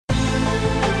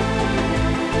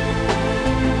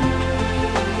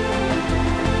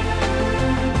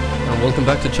Welcome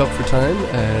back to Chop for Time.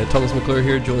 Thomas McClure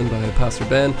here, joined by Pastor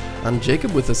Ben and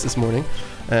Jacob with us this morning.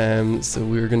 So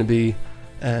we're going to be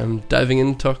diving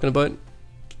in, talking about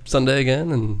Sunday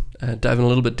again, and diving a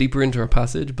little bit deeper into our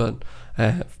passage. But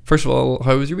first of all,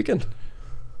 how was your weekend?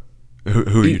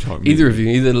 Who are you talking to? Either of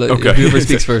you, okay. Whoever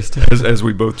speaks first. As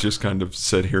we both just kind of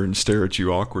sit here and stare at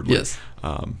you awkwardly. Yes.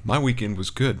 My weekend was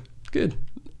good. Good.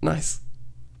 Nice.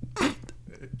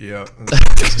 Yeah,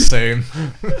 it's the same.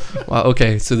 Wow,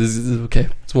 okay, so this is okay.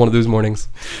 It's one of those mornings.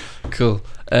 Cool.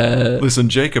 Listen,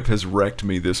 Jacob has wrecked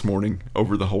me this morning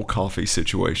over the whole coffee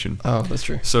situation. Oh, that's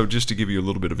true. So just to give you a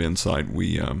little bit of insight,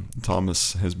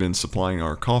 Thomas has been supplying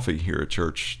our coffee here at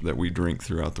church that we drink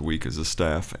throughout the week as a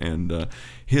staff, and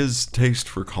his taste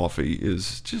for coffee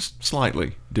is just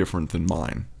slightly different than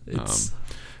mine.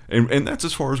 And that's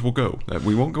as far as we'll go.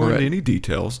 We won't go into any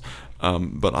details,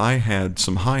 but I had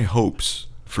some high hopes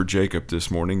for Jacob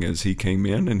this morning as he came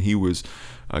in, and he was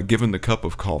given the cup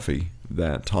of coffee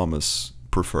that Thomas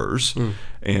prefers.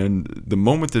 And the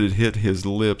moment that it hit his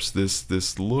lips,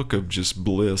 this look of just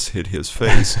bliss hit his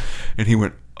face, and he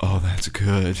went, "Oh, that's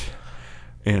good."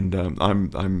 And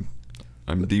I'm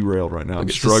derailed right now. I'm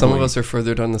struggling. Some of us are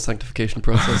further down the sanctification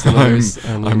process than others.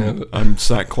 I'm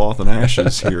sackcloth and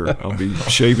ashes here. I'll be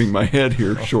shaving my head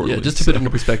here shortly. Yeah, just to put it into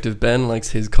perspective, Ben likes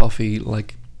his coffee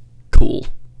like cool.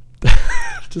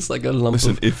 Just like a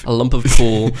lump of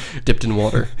coal dipped in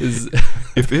water.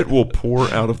 If it will pour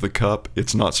out of the cup,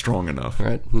 it's not strong enough.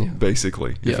 Right. Yeah.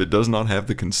 Basically, if it does not have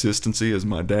the consistency, as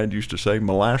my dad used to say,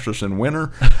 molasses in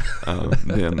winter,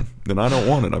 then I don't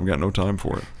want it. I've got no time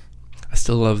for it. I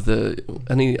still love I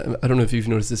don't know if you've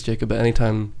noticed this, Jacob, but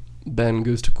anytime Ben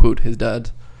goes to quote his dad,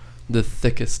 the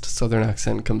thickest Southern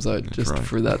accent comes out. That's just right.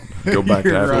 for that. Go back to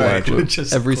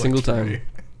Appalachia. Every single time.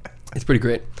 It's pretty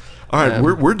great. All right,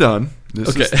 we're done.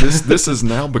 This has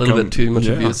now become a little bit too much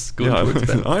abuse going towards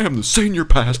Ben. I am the senior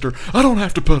pastor. I don't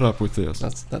have to put up with this.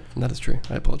 That is true.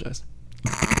 I apologize.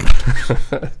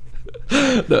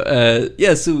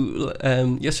 So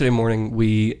yesterday morning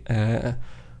we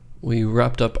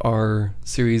wrapped up our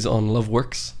series on Love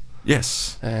Works.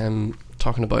 Yes.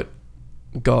 Talking about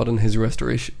God and His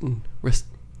restorative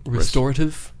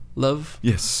love.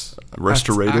 Yes.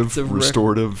 Restorative.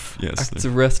 Yes. Acts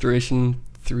of restoration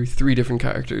through three different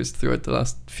characters throughout the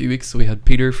last few weeks. So we had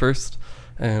Peter first,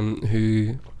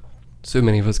 who so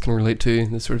many of us can relate to,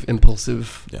 this sort of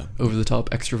impulsive, over-the-top,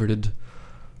 extroverted.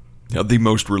 Yeah, the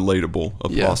most relatable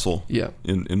apostle,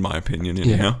 in my opinion,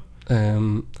 anyhow.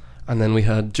 And then we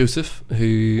had Joseph,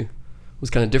 who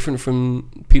was kind of different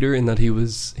from Peter in that he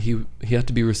had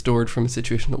to be restored from a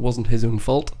situation that wasn't his own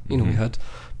fault. You know, we had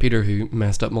Peter, who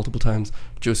messed up multiple times,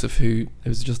 Joseph, who it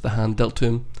was just the hand dealt to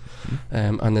him.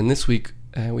 And then this week,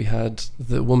 we had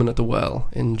the woman at the well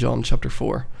in John chapter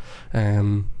 4.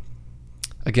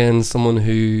 Again, someone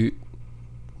who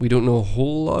we don't know a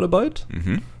whole lot about,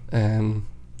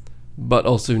 but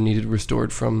also needed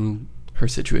restored from her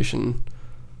situation,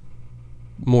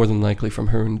 more than likely from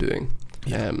her own doing.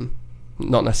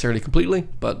 Not necessarily completely,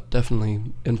 but definitely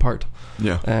in part.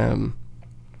 It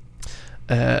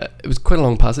was quite a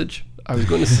long passage. I was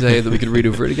going to say that we could read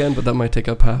over it again, but that might take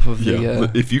up half of the...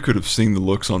 If you could have seen the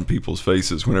looks on people's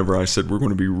faces whenever I said we're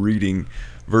going to be reading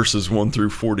verses 1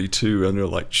 through 42, and they're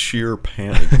like sheer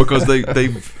panic. Because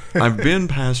I've been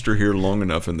pastor here long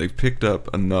enough, and they've picked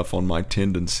up enough on my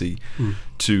tendency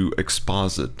to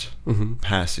exposit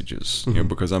passages. You know,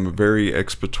 because I'm a very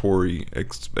expository...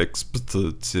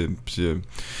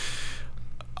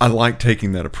 I like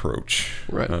taking that approach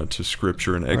to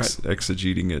Scripture and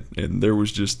exegeting it, and there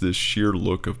was just this sheer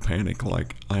look of panic,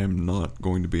 like, I am not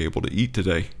going to be able to eat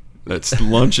today. That's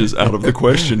lunch is out of the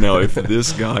question now. If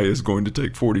this guy is going to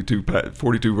take 42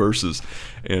 verses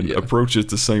and approach it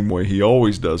the same way he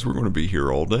always does, we're going to be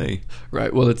here all day.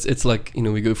 Right. Well, it's like, you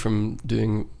know, we go from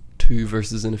doing 2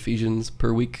 verses in Ephesians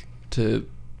per week to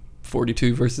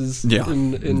 42 verses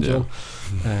in John.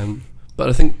 But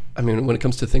I think, when it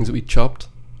comes to things that we chopped,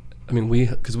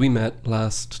 because we met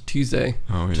last Tuesday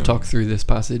to talk through this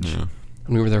passage, and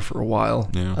we were there for a while.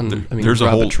 Yeah. And there's a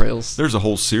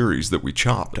whole series that we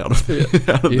chopped out of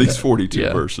these 42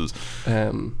 verses.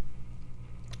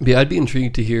 I'd be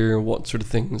intrigued to hear what sort of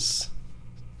things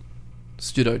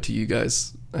stood out to you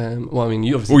guys. You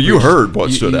obviously you heard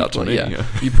what stood out to me. Yeah,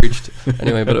 you preached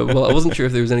anyway. But I wasn't sure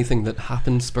if there was anything that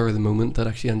happened spur of the moment that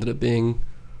actually ended up being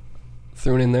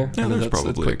thrown in there. Yeah, there's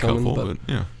probably a couple, but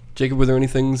yeah. Jacob, were there any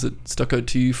things that stuck out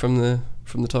to you from the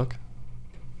talk?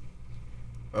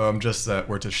 Just that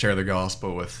we're to share the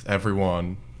gospel with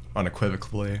everyone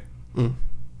unequivocally.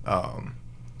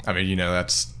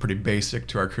 That's pretty basic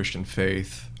to our Christian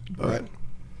faith. But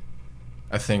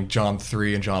I think John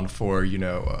 3 and John 4,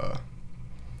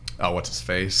 what's his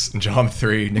face? In John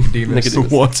 3, Nicodemus.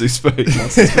 What's his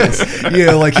face?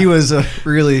 Like he was a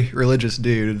really religious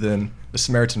dude. Then the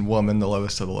Samaritan woman, the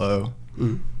lowest of the low.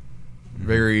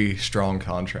 Very strong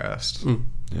contrast.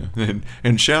 Yeah,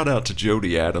 and shout out to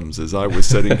Jody Adams as I was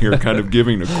sitting here kind of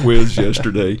giving a quiz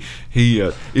yesterday. He,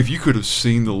 if you could have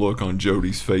seen the look on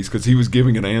Jody's face, because he was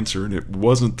giving an answer and it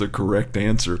wasn't the correct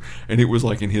answer, and it was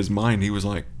like in his mind he was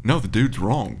like, "No, the dude's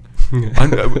wrong.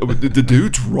 The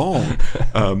dude's wrong."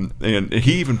 And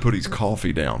he even put his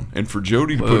coffee down. And for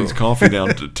Jody to put his coffee down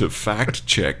to fact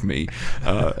check me,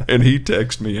 and he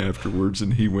texted me afterwards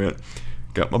and he went,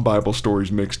 "Got my Bible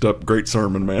stories mixed up. Great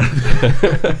sermon, man."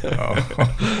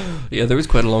 Yeah, there was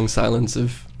quite a long silence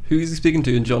of who is he speaking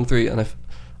to in John 3, and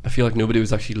I feel like nobody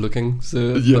was actually looking.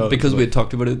 So but because we had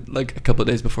talked about it like a couple of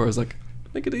days before, I was like,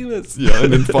 Nicodemus. Yeah,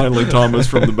 and then finally Thomas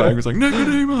from the back was like,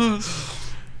 "Nicodemus."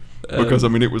 Because, I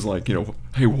mean, it was like,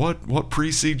 hey, what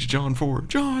precedes John 4?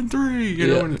 John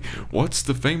 3, and what's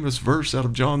the famous verse out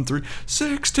of John 3?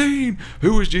 16.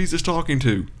 Who was Jesus talking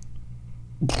to?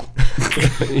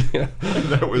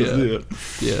 That was it.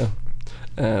 Yeah.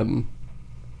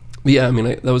 Yeah, I mean,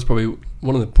 that was probably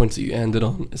one of the points that you ended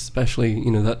on, especially,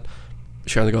 that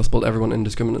share the gospel to everyone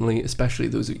indiscriminately, especially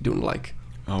those that you don't like.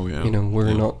 Oh, yeah.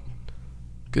 We're not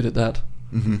good at that.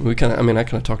 Mm-hmm. I kind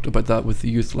of talked about that with the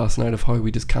youth last night of how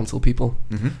we just cancel people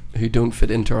who don't fit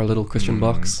into our little Christian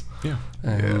box. Yeah.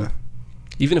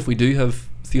 Even if we do have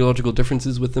theological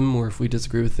differences with them, or if we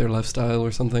disagree with their lifestyle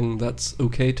or something, that's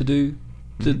okay to do,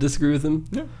 to disagree with them.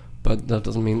 Yeah. But that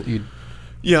doesn't mean that you...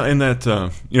 Yeah, and that,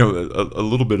 a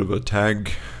little bit of a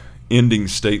tag ending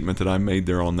statement that I made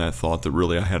there on that thought that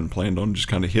really I hadn't planned on just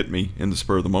kind of hit me in the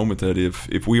spur of the moment, that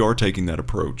if we are taking that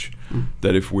approach,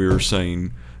 that if we're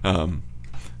saying...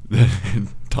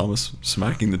 Thomas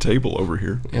smacking the table over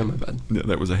here. Yeah, my bad. Yeah,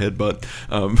 that was a headbutt.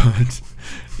 But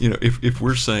if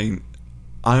we're saying,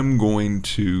 I'm going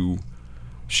to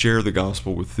share the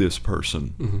gospel with this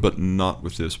person, but not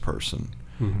with this person,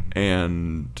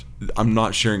 and I'm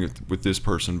not sharing it with this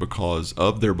person because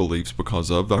of their beliefs, because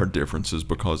of our differences,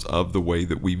 because of the way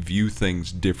that we view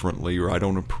things differently, or I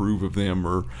don't approve of them,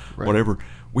 or whatever.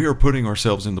 We are putting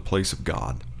ourselves in the place of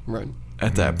God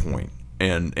at that point.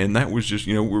 And that was just,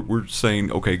 we're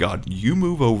saying, okay, God, you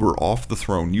move over off the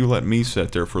throne. You let me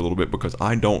sit there for a little bit because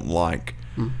I don't like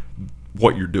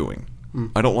what you're doing.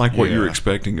 I don't like what you're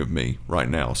expecting of me right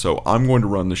now. So I'm going to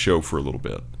run the show for a little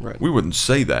bit. Right. We wouldn't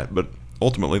say that, but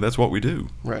ultimately that's what we do.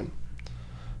 Right.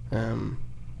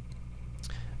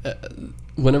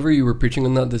 Whenever you were preaching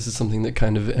on that, this is something that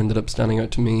kind of ended up standing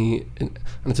out to me. And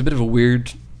it's a bit of a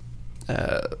weird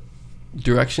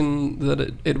direction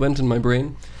that it went in my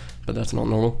brain. But that's not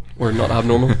normal, or not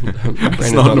abnormal. My brain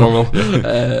is not normal.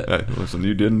 Listen,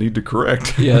 you didn't need to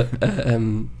correct.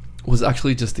 Was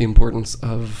actually just the importance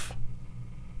of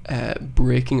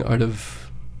breaking out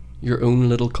of your own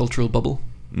little cultural bubble.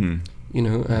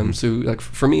 So like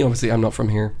for me, obviously, I'm not from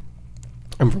here.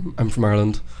 I'm from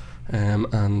Ireland,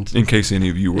 and in case any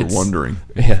of you were wondering,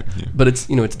 but it's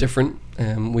it's different.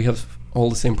 We have all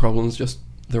the same problems, just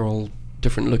they're all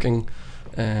different looking.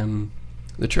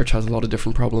 The church has a lot of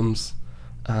different problems,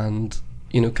 and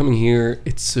coming here,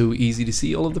 it's so easy to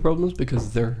see all of the problems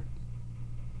because they're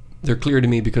clear to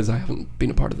me because I haven't been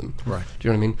a part of them. Right. Do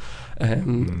you know what I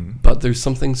mean? But there's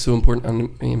something so important,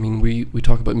 and I mean we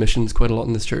talk about missions quite a lot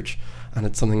in this church, and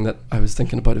it's something that I was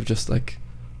thinking about of just like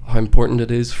how important it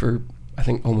is for I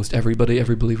think almost every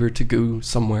believer to go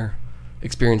somewhere,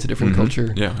 experience a different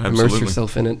culture, immerse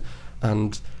yourself in it,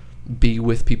 and be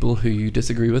with people who you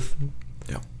disagree with.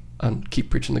 And keep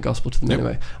preaching the gospel to them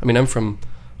anyway. I mean,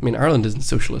 Ireland isn't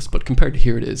socialist, but compared to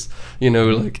here it is,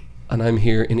 and I'm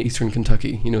here in eastern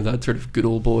Kentucky, that sort of good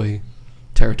old boy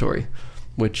territory,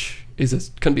 which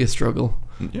can be a struggle,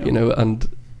 and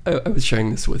I was sharing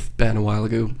this with Ben a while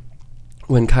ago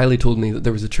when Kylie told me that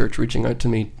there was a church reaching out to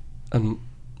me and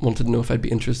wanted to know if I'd be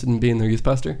interested in being their youth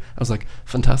pastor. I was like,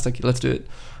 fantastic, let's do it.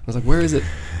 I was like, where is it?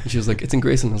 And she was like, it's in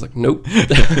Grayson. I was like, nope.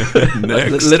 I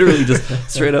literally just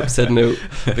straight up said no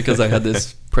because I had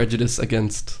this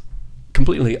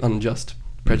completely unjust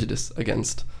prejudice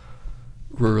against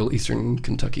rural eastern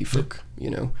Kentucky folk,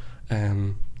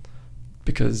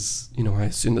 because, I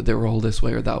assumed that they were all this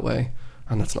way or that way,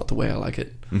 and that's not the way I like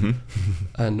it.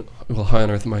 And, well, how on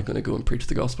earth am I going to go and preach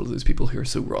the gospel to those people who are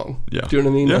so wrong? Yeah. Do you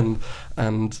know what I mean? Yeah.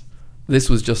 And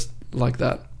this was just like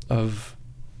that of...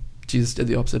 Jesus did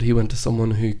the opposite. He went to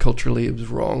someone who culturally it was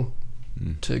wrong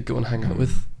to go and hang out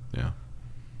with,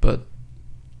 but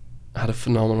had a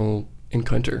phenomenal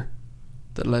encounter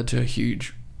that led to a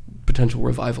huge potential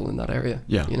revival in that area.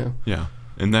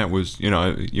 And that was,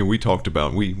 we talked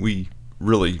about, we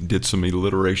really did some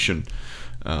alliteration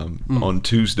on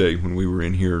Tuesday when we were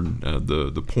in here.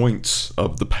 The points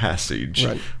of the passage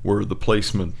were the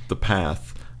placement, the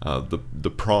path,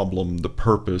 the problem, the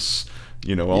purpose,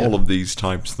 all of these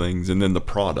types of things, and then the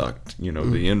product,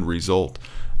 the end result.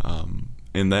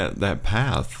 And that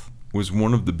path was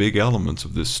one of the big elements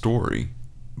of this story.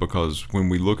 Because when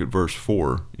we look at verse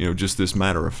 4, just this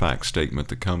matter-of-fact statement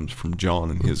that comes from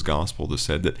John in his gospel that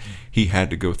said that he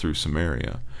had to go through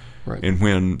Samaria. Right. And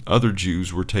when other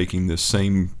Jews were taking this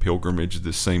same pilgrimage,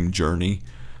 this same journey,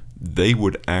 they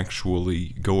would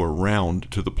actually go around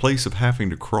to the place of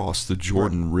having to cross the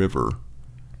Jordan River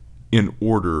in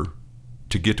order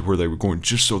to get to where they were going,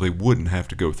 just so they wouldn't have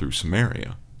to go through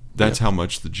Samaria. That's how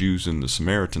much the Jews and the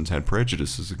Samaritans had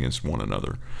prejudices against one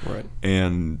another. Right.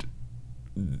 And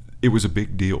it was a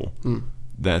big deal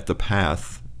that the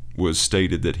path was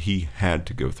stated that he had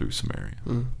to go through Samaria.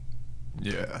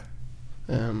 Yeah.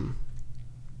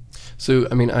 So,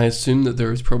 I mean, I assume that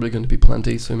there is probably going to be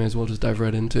plenty, so I may as well just dive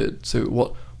right into it. So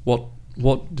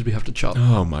what did we have to chop?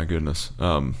 Oh, my goodness.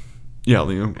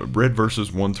 Read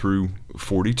verses 1 through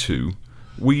 42.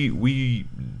 We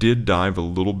did dive a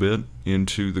little bit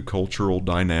into the cultural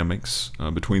dynamics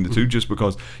between the two, just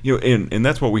because, and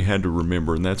that's what we had to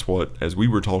remember, and that's what, as we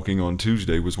were talking on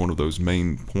Tuesday, was one of those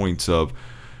main points of,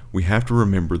 we have to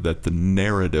remember that the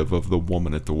narrative of the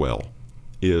woman at the well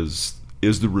is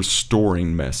the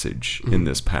restoring message in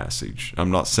this passage.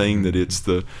 I'm not saying that it's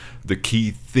the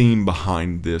key theme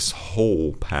behind this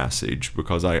whole passage,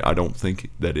 because I don't think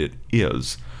that it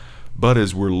is. But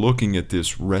as we're looking at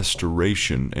this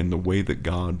restoration and the way that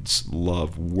God's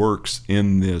love works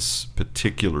in this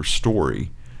particular story,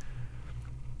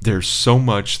 there's so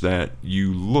much that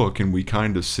you look and we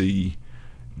kind of see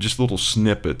just little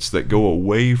snippets that go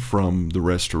away from the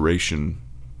restoration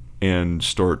and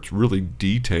start really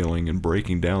detailing and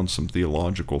breaking down some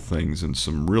theological things and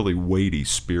some really weighty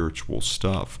spiritual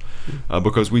stuff.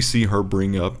 Because we see her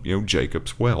bring up,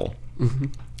 Jacob's well.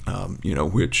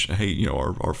 Which, hey,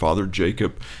 our father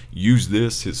Jacob used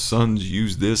this, his sons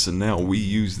used this, and now we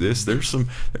use this. There's some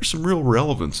real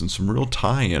relevance and some real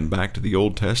tie-in back to the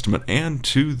Old Testament and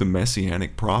to the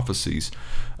messianic prophecies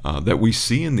that we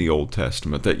see in the Old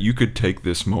Testament, that you could take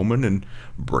this moment and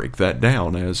break that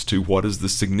down as to what is the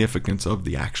significance of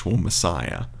the actual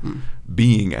Messiah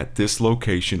being at this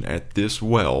location, at this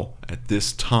well, at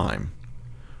this time.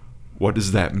 What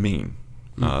does that mean?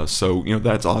 So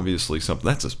that's obviously something.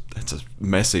 That's a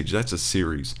message. That's a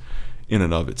series in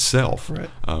and of itself.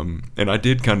 Right. And I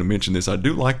did kind of mention this. I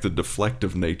do like the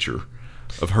deflective nature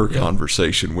of her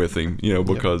conversation with him.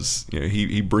 Because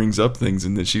he brings up things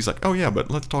and then she's like, "Oh yeah, but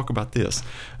let's talk about this."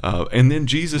 And then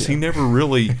Jesus, he never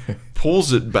really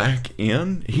pulls it back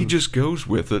in. He just goes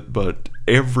with it. But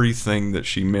everything that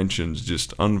she mentions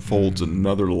just unfolds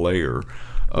another layer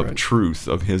of truth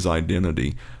of his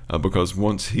identity. Because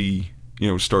once he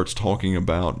starts talking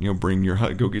about,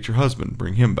 go get your husband,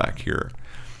 bring him back here.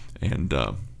 And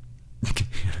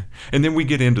and then we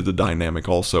get into the dynamic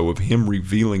also of him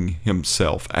revealing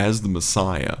himself as the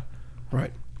Messiah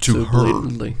to her.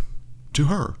 Blatantly. To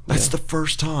her. That's the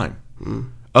first time,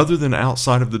 other than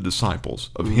outside of the disciples,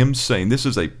 of him saying, this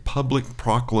is a public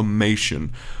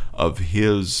proclamation of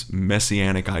his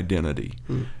messianic identity.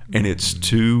 And it's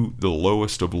to the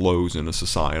lowest of lows in a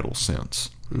societal sense.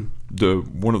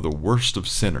 One of the worst of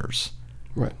sinners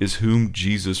is whom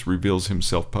Jesus reveals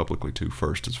himself publicly to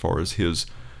first, as far as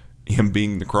him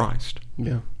being the Christ.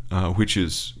 Which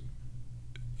is,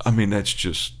 that's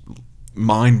just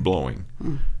mind-blowing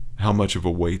how much of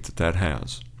a weight that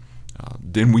has.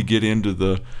 Then we get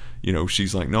into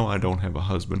she's like, "No, I don't have a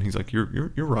husband." He's like, "You're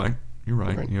right. You're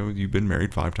right. You've been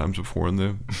married 5 times before, and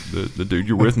the dude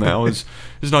you're with now is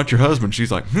not your husband."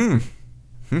 She's like, well,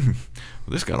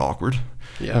 this got awkward.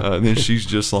 And then she's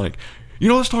just like,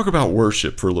 let's talk about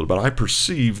worship for a little bit. I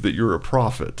perceive that you're a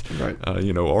prophet.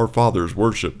 Our fathers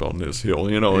worship on this hill,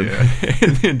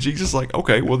 and then Jesus is like,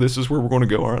 okay, well, this is where we're going to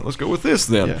go. All right, let's go with this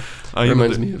then.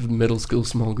 Reminds me of middle school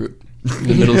small group.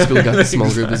 The middle school guy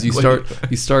small group is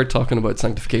you start talking about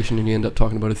sanctification and you end up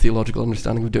talking about a theological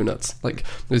understanding of donuts. Like,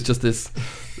 there's just this,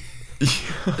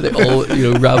 they all,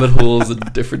 rabbit holes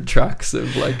and different tracks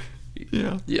of like,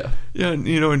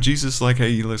 and Jesus like,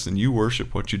 hey, listen, you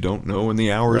worship what you don't know, and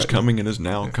the hour is coming and has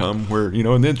now come where,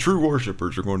 and then true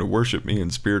worshipers are going to worship me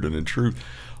in spirit and in truth.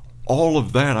 All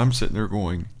of that, I'm sitting there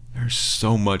going, there's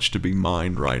so much to be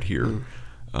mined right here.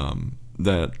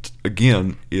 That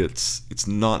again, it's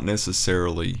not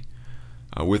necessarily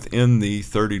within the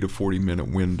 30 to 40 minute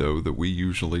window that we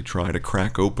usually try to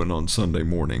crack open on Sunday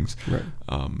mornings. Right.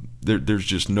 There's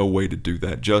just no way to do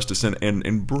that justice.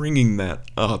 And bringing that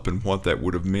up and what that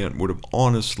would have meant would have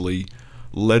honestly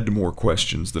led to more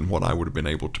questions than what I would have been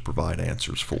able to provide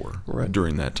answers for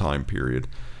during that time period.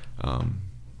 And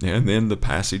then the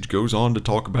passage goes on to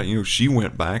talk about, she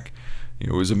went back.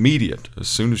 It was immediate. As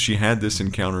soon as she had this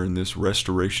encounter and this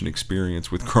restoration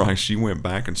experience with Christ, she went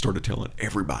back and started telling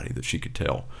everybody that she could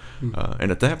tell. And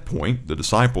at that point, the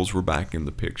disciples were back in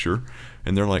the picture,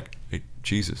 and they're like, "Hey,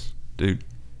 Jesus, dude,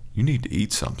 you need to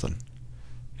eat something."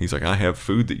 He's like, "I have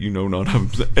food that you know not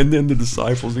of." And then the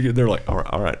disciples again, they're like,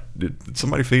 all right, did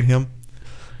somebody feed him?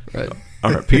 Right.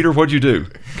 All right, Peter, what'd you do?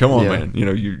 Come on, man.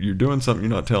 You're doing something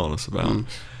you're not telling us about.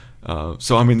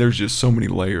 So, I mean, there's just so many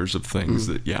layers of things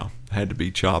that, had to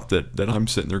be chopped that I'm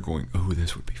sitting there going, oh,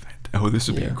 this would be fantastic. Oh, this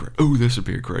would be great. Oh, this would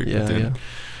be a great. Yeah, but then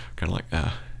kind of like,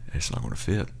 it's not going to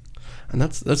fit. And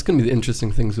that's going to be the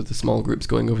interesting things with the small groups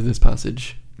going over this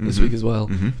passage this week as well.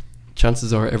 Mm-hmm.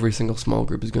 Chances are every single small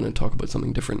group is going to talk about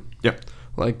something different. Yeah.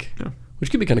 Which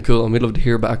could be kind of cool. And we'd love to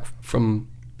hear back from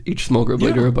each small group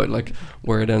later about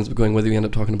where it ends up going, whether we end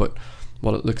up talking about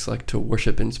what it looks like to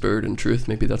worship in spirit and truth.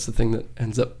 Maybe that's the thing that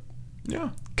ends up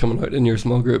coming out in your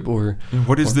small group. Or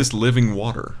what is this living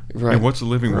water? Right. And what's the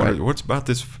living water? What's about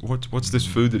this? What's this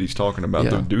food that he's talking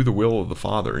about? Do the will of the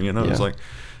Father. It's like,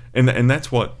 and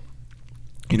that's what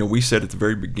we said at the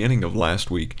very beginning of last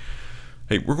week.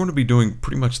 Hey, we're going to be doing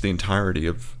pretty much the entirety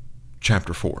of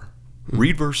chapter 4.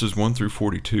 Read verses 1 through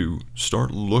 42.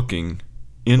 Start looking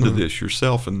into this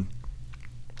yourself, and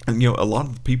a lot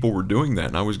of people were doing that,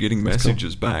 and I was getting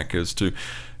messages back as to,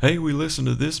 hey, we listened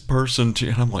to this person,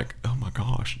 and I'm like, oh my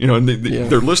gosh, and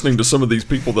they're listening to some of these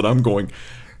people that I'm going,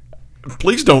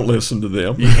 please don't listen to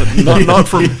them. Not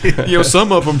from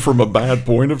some of them from a bad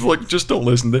point of like, just don't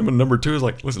listen to them. And number 2 is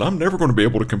like, listen, I'm never going to be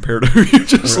able to compare to who you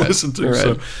just listened to.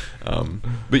 So,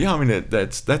 but I mean,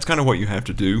 that's kind of what you have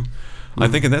to do. I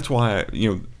think, and that's why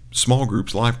small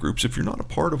groups, life groups, if you're not a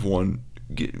part of one,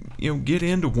 get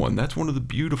into one. That's one of the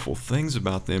beautiful things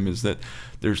about them, is that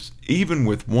there's, even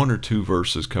with 1 or 2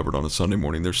 verses covered on a Sunday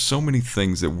morning, there's so many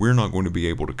things that we're not going to be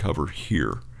able to cover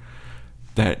here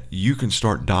that you can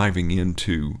start diving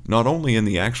into, not only in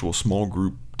the actual small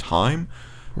group time,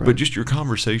 but just your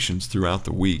conversations throughout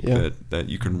the week, that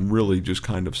you can really just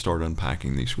kind of start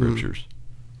unpacking these scriptures.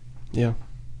 Yeah,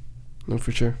 no,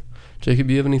 for sure. Jacob,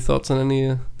 do you have any thoughts on any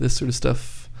of this sort of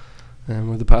stuff,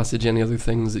 or the passage, any other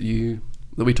things that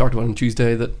we talked about on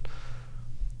Tuesday that...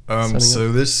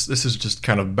 So this is just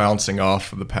kind of bouncing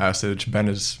off of the passage. Ben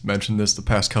has mentioned this the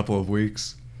past couple of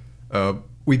weeks.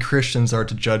 We Christians are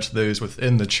to judge those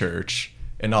within the church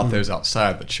and not those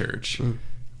outside the church.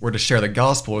 We're to share the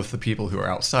gospel with the people who are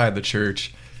outside the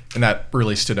church, and that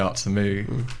really stood out to me.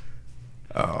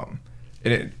 And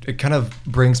it kind of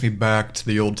brings me back to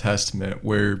the Old Testament,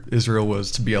 where Israel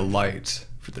was to be a light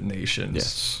for the nations.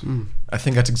 Yes. I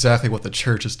think that's exactly what the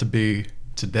church is to be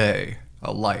today,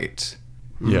 a light.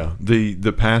 Yeah,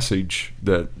 the passage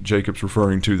that Jacob's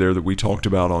referring to there that we talked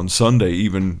about on Sunday,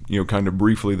 even kind of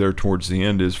briefly there towards the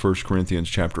end, is 1 Corinthians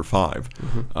chapter 5.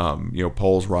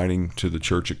 Paul's writing to the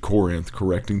church at Corinth,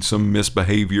 correcting some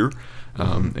misbehavior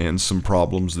and some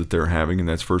problems that they're having, and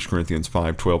that's 1 Corinthians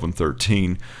 5, 12, and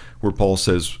 13, where Paul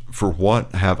says, "For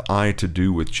what have I to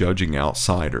do with judging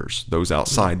outsiders, those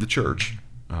outside the church?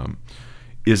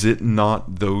 Is it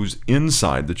not those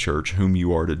inside the church whom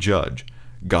you are to judge?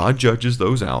 God judges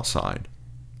those outside,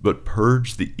 but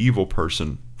purge the evil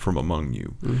person from among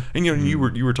you." And you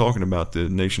were talking about the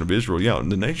nation of Israel. Yeah,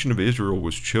 the nation of Israel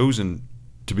was chosen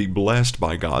to be blessed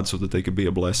by God so that they could be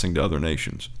a blessing to other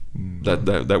nations.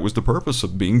 That was the purpose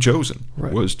of being chosen,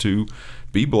 was to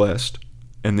be blessed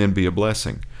and then be a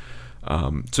blessing.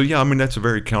 So yeah, I mean, that's a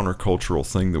very countercultural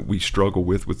thing that we struggle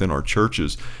with within our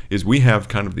churches, is we have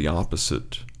kind of the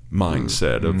opposite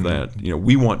mindset of that.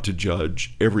 We want to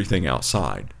judge everything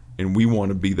outside, and we want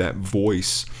to be that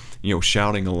voice,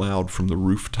 shouting aloud from the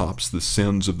rooftops the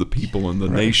sins of the people in the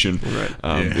nation.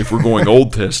 If we're going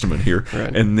Old Testament here,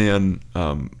 and then,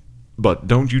 but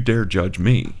don't you dare judge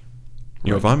me.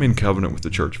 If I'm in covenant with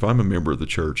the church, if I'm a member of the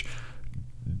church,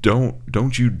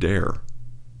 don't you dare.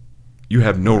 You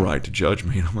have no right to judge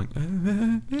me. And I'm like,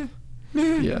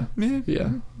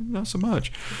 not so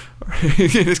much.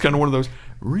 It's kind of one of those,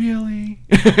 really?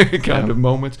 kind of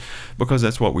moments, because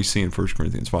that's what we see in 1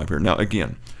 Corinthians 5 here. Now,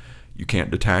 again, you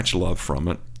can't detach love from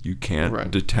it. You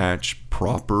can't detach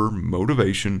proper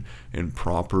motivation and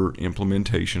proper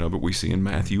implementation of it. We see in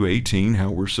Matthew 18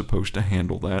 how we're supposed to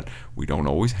handle that. We don't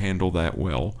always handle that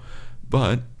well,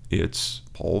 but it's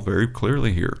Paul very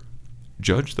clearly here.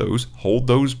 judge those, hold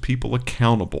those people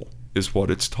accountable, is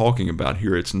what it's talking about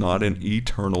here. It's not an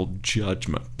eternal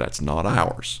judgment. That's not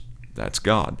ours. That's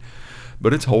God.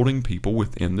 But it's holding people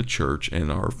within the church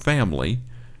and our family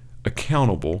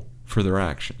accountable for their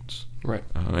actions. Right.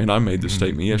 And I made the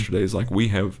statement yesterday, is like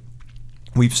we've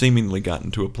seemingly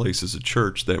gotten to a place as a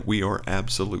church that we are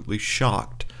absolutely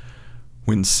shocked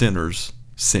when sinners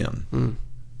sin.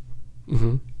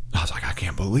 Mm-hmm. I was like, I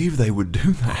can't believe they would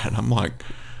do that. And I'm like,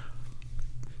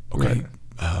 okay,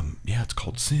 yeah, it's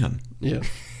called sin. Yeah.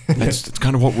 It's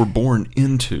kind of what we're born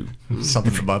into.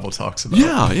 Something the Bible talks about.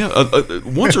 Yeah,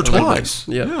 once or twice.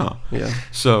 Yeah.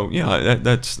 So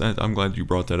that's I'm glad you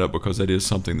brought that up, because that is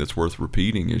something that's worth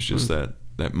repeating. Is just that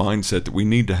mindset that we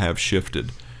need to have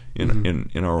shifted in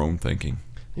our own thinking.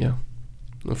 Yeah,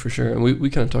 no, for sure. And we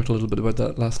kind of talked a little bit about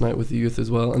that last night with the youth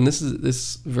as well. And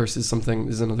this verse is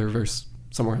another verse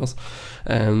somewhere else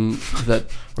that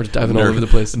we're just diving all over the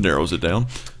place. Narrows it down.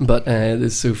 But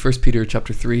so 1 Peter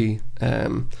chapter 3,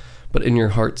 but in your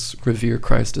hearts revere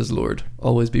Christ as Lord.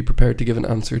 Always be prepared to give an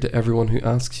answer to everyone who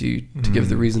asks you to give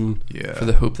the reason for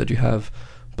the hope that you have,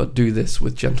 but do this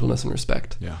with gentleness and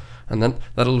respect. Yeah. And then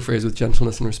that little phrase, with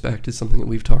gentleness and respect, is something that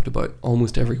we've talked about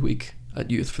almost every week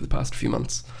at youth for the past few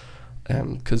months,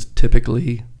 because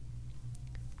typically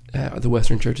the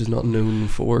Western Church is not known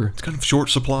for... It's kind of short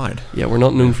supplied. Yeah, we're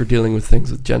not known for dealing with things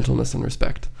with gentleness and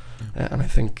respect. And I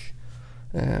think...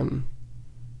 and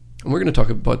we're going to talk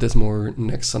about this more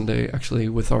next Sunday, actually,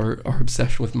 with our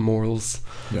obsession with morals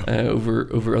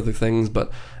over other things.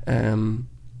 But, we're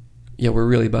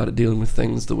really bad at dealing with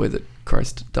things the way that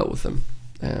Christ dealt with them.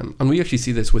 And we actually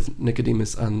see this with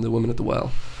Nicodemus and the woman at the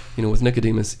well. You know, with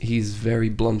Nicodemus, he's very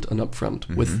blunt and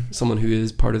upfront with someone who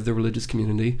is part of the religious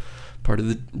community, part of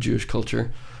the Jewish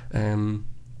culture.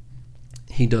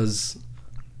 He does,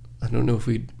 I don't know if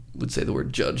we would say the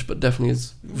word judge, but definitely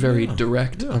is very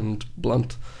direct and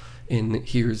blunt in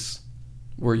here's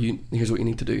what you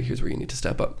need to do, here's where you need to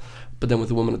step up. But then with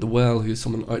the woman at the well, who's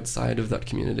someone outside of that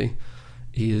community,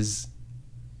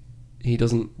 he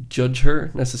doesn't judge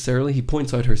her necessarily. He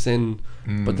points out her sin,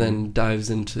 but then dives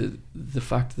into the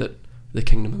fact that the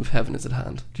kingdom of heaven is at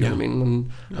hand. Do you know what I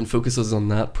mean? And focuses on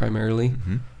that primarily.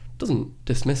 Doesn't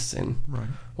dismiss sin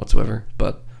whatsoever.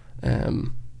 But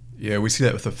we see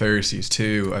that with the Pharisees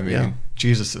too. I mean,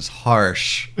 Jesus is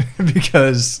harsh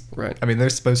because they're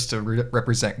supposed to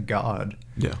represent God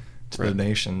to the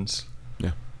nations.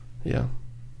 Yeah.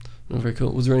 No, very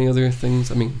cool. Was there any other things?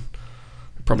 I mean,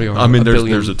 probably are. I mean,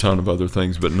 there's a ton of other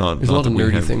things, but there's a lot of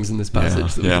nerdy things in this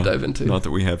passage that we can dive into. Not that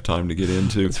we have time to get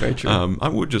into. That's very true. I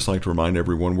would just like to remind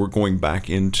everyone we're going back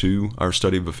into our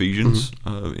study of Ephesians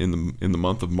in the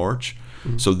month of March.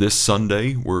 So this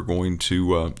Sunday we're going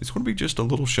to it's going to be just a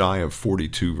little shy of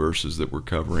 42 verses that we're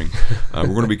covering. We're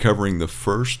going to be covering the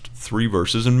first 3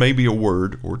 verses and maybe a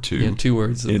word or two. Yeah, 2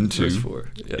 words into verse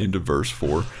 4. Into verse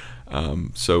 4.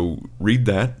 So read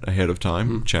that ahead of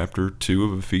time, chapter 2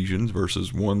 of Ephesians,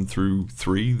 verses 1 through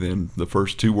 3, then the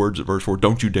first 2 words at verse 4.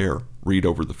 Don't you dare read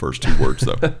over the first 2 words,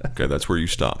 though. Okay, that's where you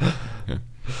stop. Okay.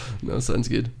 No, sounds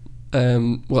good.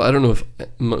 Well, I don't know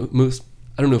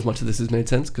if much of this has made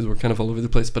sense, because we're kind of all over the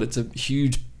place, but it's a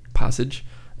huge passage.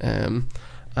 And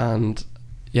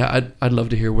I'd love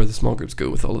to hear where the small groups go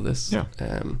with all of this. Yeah.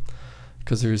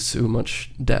 Because there's so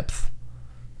much depth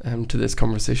to this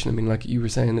conversation. I mean, like you were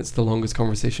saying, it's the longest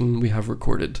conversation we have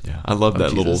recorded. Yeah, I love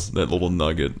that little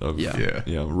nugget of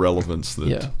relevance.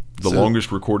 The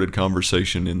longest recorded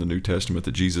conversation in the New Testament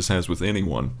that Jesus has with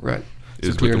anyone. Right.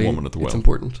 Is with the woman at the well. It's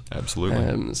important.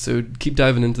 Absolutely. So keep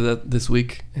diving into that this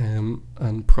week,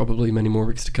 and probably many more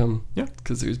weeks to come. Yeah.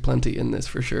 Because there's plenty in this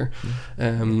for sure.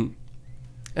 Any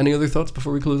other thoughts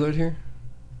before we close out here?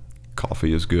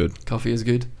 Coffee is good. Coffee is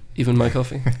good. Even my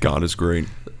coffee. God is great.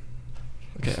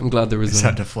 Okay, I'm glad there was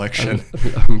that deflection.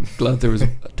 I'm glad there was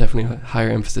definitely a higher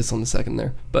emphasis on the second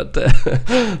there. But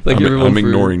thank you everyone. I'm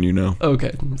ignoring you now.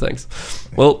 Okay, thanks.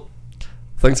 Well,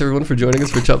 thanks everyone for joining us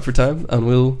for Chop for Time, and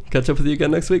we'll catch up with you again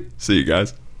next week. See you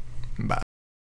guys. Bye.